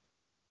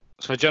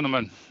 So,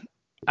 gentlemen,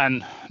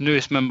 and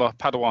newest member,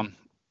 Padawan,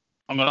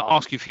 I'm going to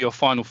ask you for your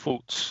final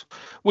thoughts.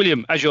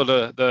 William, as you're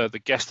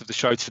the guest of the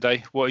show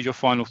today, what are your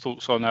final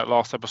thoughts on that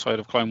last episode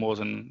of Clone Wars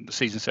and the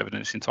season 7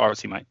 in its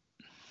entirety, mate?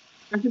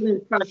 I think they're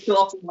trying to kill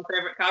off one of my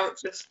favourite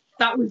characters.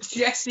 That was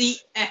Jesse,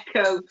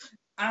 Echo,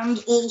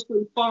 and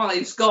also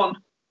Fives gone.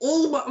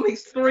 All but my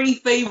 3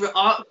 favourite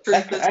arc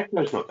troopers.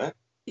 Echo's not there.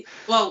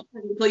 Well,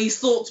 technically he's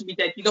thought to be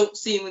dead. You don't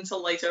see him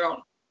until later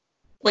on.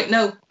 Wait,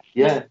 no.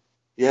 Yeah.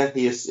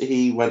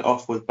 He went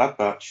off with Bad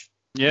Batch.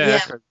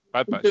 Yeah.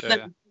 Bad Batch.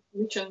 Yeah.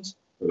 Missions.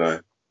 Don't know.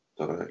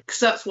 Because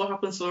that's what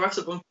happens to the rest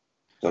of them.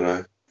 Don't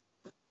know.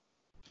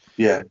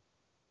 Yeah,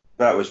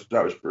 that was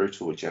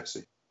brutal with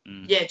Jesse.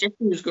 Yeah, Jesse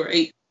was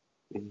great.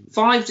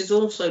 Fives is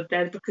also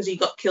dead because he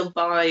got killed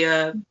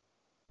by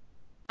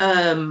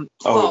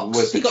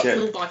Fox. He got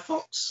killed by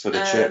Fox for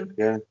the chip.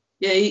 Yeah.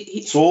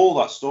 Yeah. So all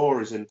that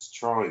story is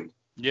intertwined.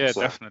 Yeah,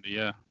 so, definitely.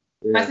 Yeah.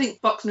 I think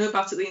Fox knew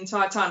about it the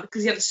entire time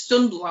because he had a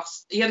stun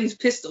blast. He had his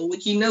pistol,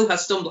 which you know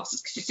has stun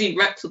blasters because you see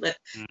Rex with it.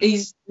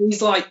 He's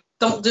like,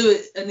 don't do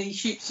it, and he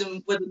shoots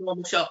him with a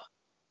normal shot,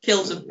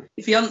 kills him.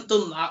 If he hadn't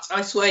done that,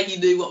 I swear he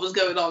knew what was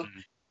going on.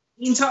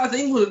 The entire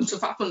thing wouldn't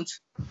have happened.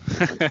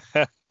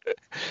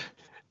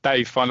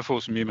 Dave, final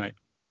thoughts from you, mate.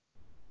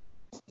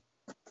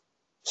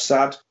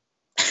 Sad.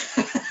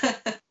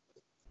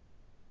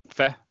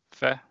 Fair.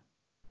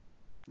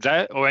 Is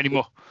that it, or any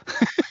more?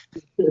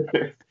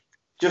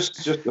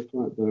 just the fact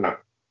that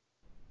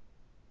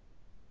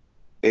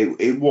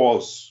it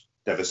was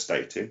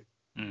devastating.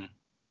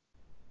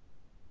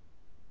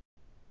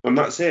 And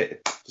that's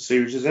it. The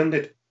series has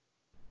ended.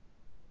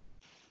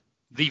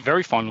 The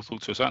very final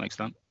thought to a certain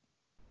extent.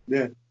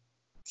 Yeah.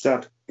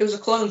 Sad. It was a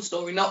clone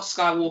story, not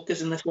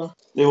Skywalker's in this one.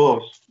 It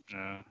was.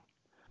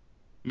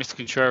 Mr.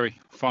 Contrary,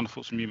 final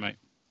thoughts from you, mate.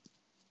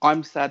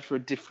 I'm sad for a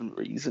different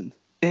reason.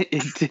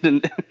 It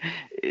didn't.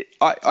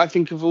 I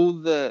think of all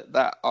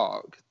that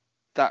arc,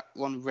 that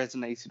one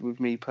resonated with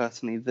me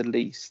personally the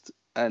least,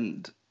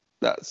 and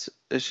that's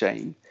a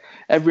shame.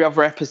 Every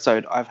other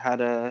episode, I've had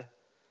a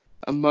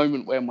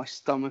moment where my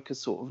stomach has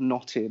sort of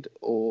knotted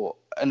or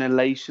an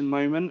elation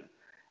moment,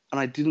 and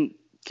I didn't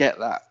get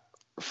that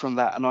from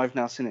that, and I've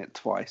now seen it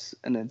twice,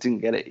 and I didn't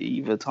get it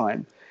either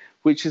time,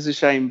 which is a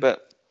shame.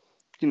 But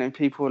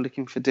people are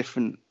looking for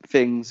different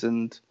things,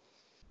 and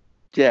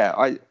yeah,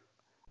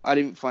 I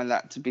didn't find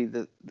that to be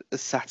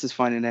as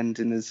satisfying an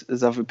ending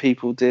as other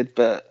people did,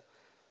 but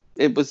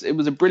it was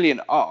a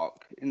brilliant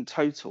arc in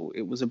total.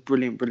 It was a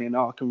brilliant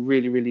arc and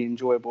really, really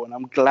enjoyable. And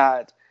I'm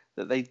glad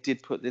that they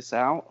did put this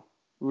out.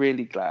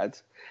 Really glad.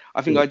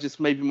 I think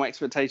maybe my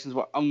expectations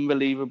were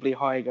unbelievably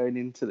high going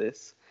into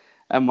this,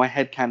 and my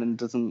headcanon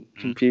doesn't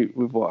compute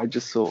with what I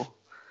just saw.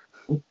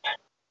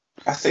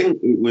 I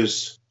think it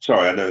was.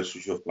 Sorry, I know this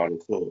was your final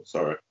thought.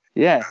 Sorry.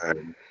 Yeah.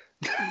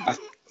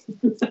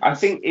 I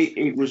think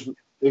it was.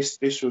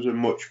 This was a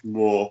much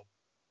more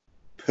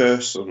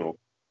personal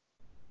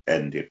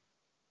ending.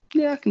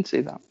 Yeah, I can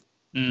see that.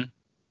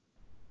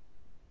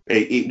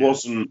 It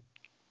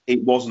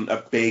wasn't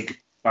a big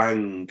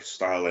bang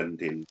style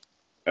ending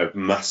of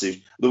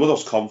massive. There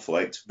was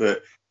conflict,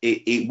 but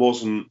it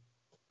wasn't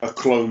a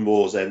Clone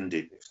Wars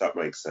ending, if that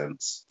makes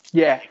sense.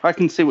 Yeah, I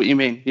can see what you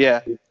mean.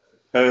 Yeah.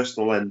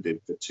 Personal ending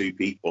for two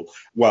people.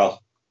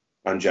 Well,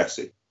 and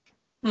Jesse.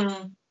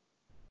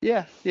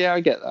 Yeah, I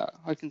get that.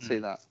 I can see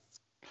that.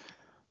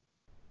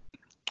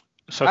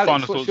 So Alex,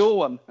 final what's thoughts. your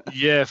one?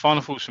 Yeah,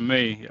 final thoughts from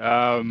me.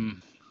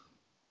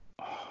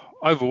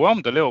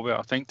 Overwhelmed a little bit,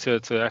 I think,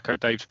 to echo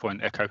Dave's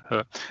point. Echo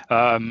her.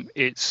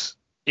 It's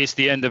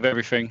the end of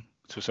everything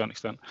to a certain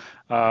extent.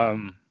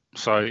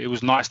 So it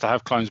was nice to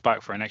have Clones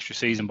back for an extra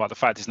season, but the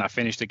fact it's now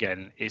finished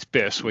again, it's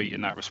bittersweet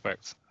in that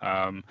respect.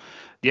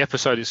 The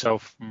episode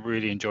itself,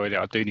 really enjoyed it.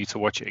 I do need to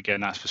watch it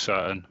again, that's for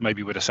certain.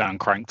 Maybe with the sound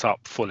cranked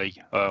up fully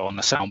on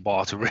the sound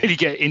bar to really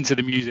get into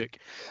the music.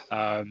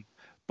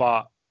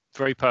 But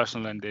very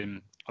personal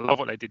ending. I love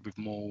what they did with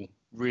Maul.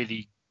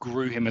 Really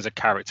grew him as a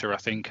character, I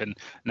think, and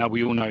now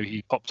we all know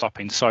he pops up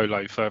in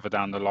Solo further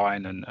down the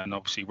line, and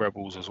obviously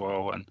Rebels as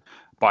well.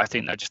 But I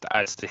think that just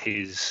adds to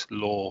his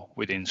lore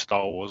within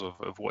Star Wars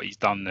of what he's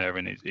done there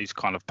and his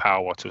kind of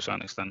power to a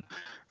certain extent.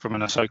 From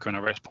an Ahsoka and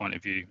a Rex point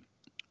of view,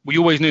 we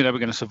always knew they were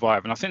going to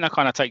survive, and I think that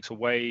kind of takes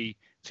away,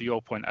 to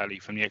your point, Ali,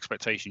 from the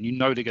expectation. You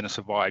know they're going to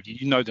survive.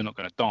 You know they're not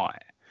going to die,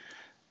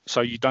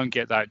 so you don't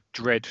get that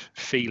dread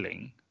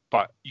feeling,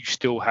 but you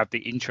still have the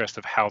interest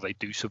of how they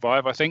do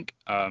survive, I think.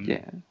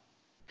 Yeah.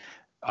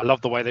 I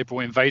love the way they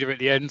brought in Vader at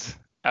the end.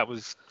 That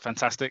was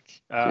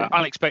fantastic.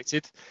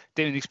 Unexpected.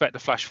 Didn't expect the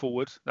flash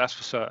forward, that's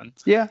for certain.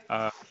 Yeah.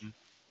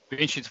 Be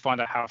interesting to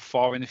find out how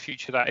far in the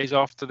future that is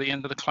after the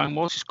end of the Clone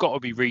Wars. It's got to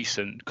be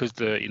recent because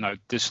the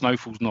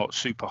snowfall's not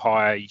super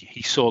high.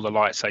 He saw the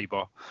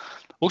lightsaber.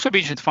 Also be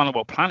interesting to find out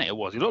what planet it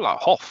was. It looked like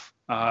Hoth.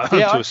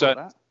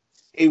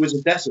 It was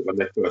a desert when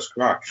they first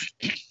crashed.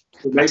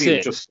 Maybe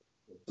it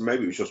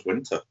was just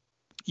winter.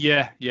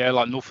 Yeah,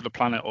 like north of the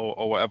planet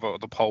or whatever, or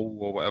the pole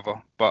or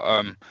whatever.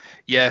 But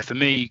for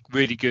me,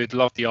 really good.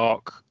 Love the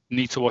arc.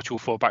 Need to watch all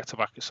 4 back to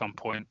back at some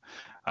point.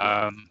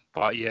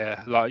 But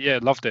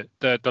loved it.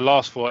 The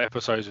last 4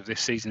 episodes of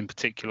this season in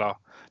particular,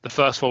 the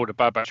first 4 with the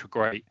Bad Batch were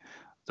great.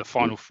 The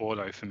final 4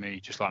 though, for me,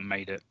 just like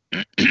made it,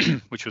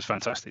 which was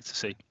fantastic to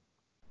see.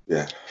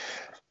 Yeah.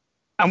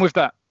 And with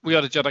that, we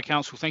are the Jedi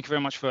Council. Thank you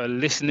very much for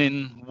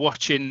listening,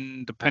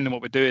 watching, depending on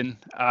what we're doing.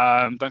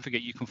 Don't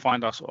forget you can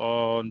find us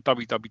on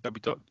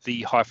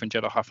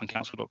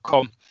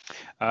www.the-jedi-council.com.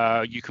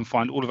 You can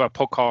find all of our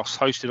podcasts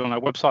hosted on our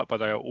website, but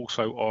they are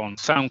also on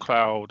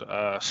SoundCloud,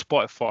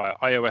 Spotify,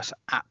 iOS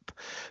app,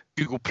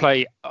 Google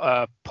Play,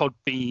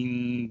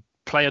 Podbean,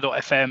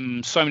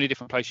 Player.fm, so many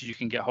different places you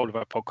can get hold of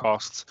our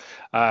podcasts.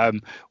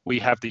 We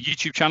have the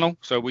YouTube channel,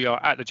 so we are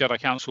at the Jedi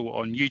Council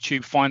on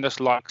YouTube. Find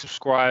us, like,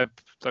 subscribe.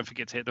 Don't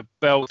forget to hit the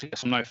bell to get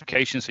some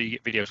notifications so you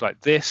get videos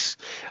like this.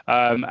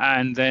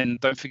 And then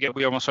don't forget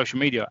we are on social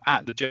media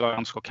at the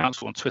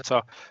Jedi_Council on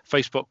Twitter,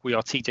 Facebook. We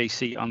are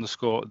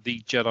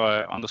TJC_the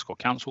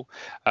Jedi_Council.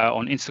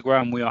 On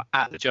Instagram, we are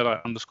at the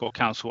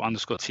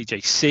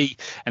Jedi_Council_TJC.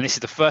 And this is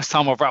the first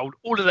time I've rattled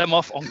all of them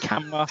off on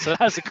camera, so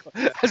that's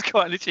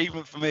quite an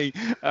achievement for me.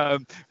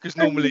 Because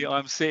normally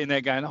I'm sitting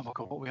there going, oh my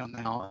God, what are we on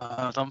now?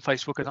 I've done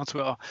Facebook, I've done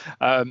Twitter.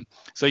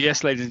 So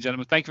yes, ladies and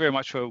gentlemen, thank you very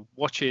much for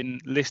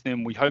watching,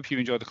 listening. We hope you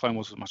enjoyed the Clone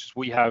Wars as much as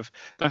we have.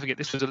 Don't forget,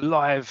 this was a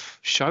live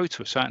show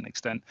to a certain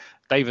extent.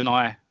 Dave and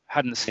I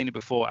hadn't seen it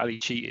before. Ali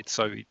cheated,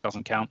 so it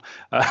doesn't count.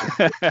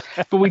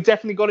 But we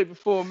definitely got it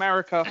before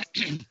America.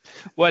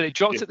 Well, it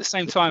dropped at the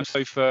same time.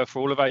 So for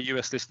all of our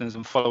US listeners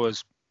and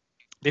followers,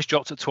 this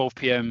dropped at 12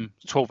 a.m.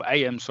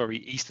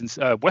 Eastern,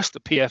 West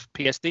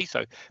PST,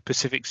 so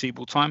Pacific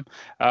Seaboard time,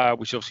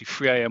 which is obviously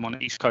 3 a.m. on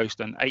the East Coast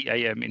and 8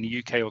 a.m. in the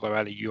UK. Although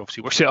Ali, you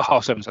obviously watched it at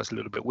 7:30, so that's a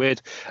little bit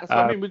weird. That's what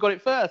I mean. We got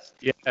it first.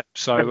 Yeah.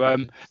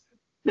 So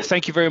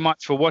thank you very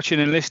much for watching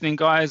and listening,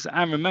 guys.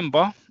 And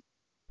remember,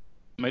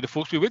 may the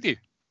Force be with you.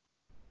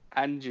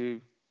 And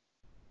you.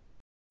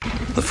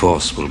 The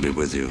Force will be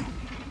with you.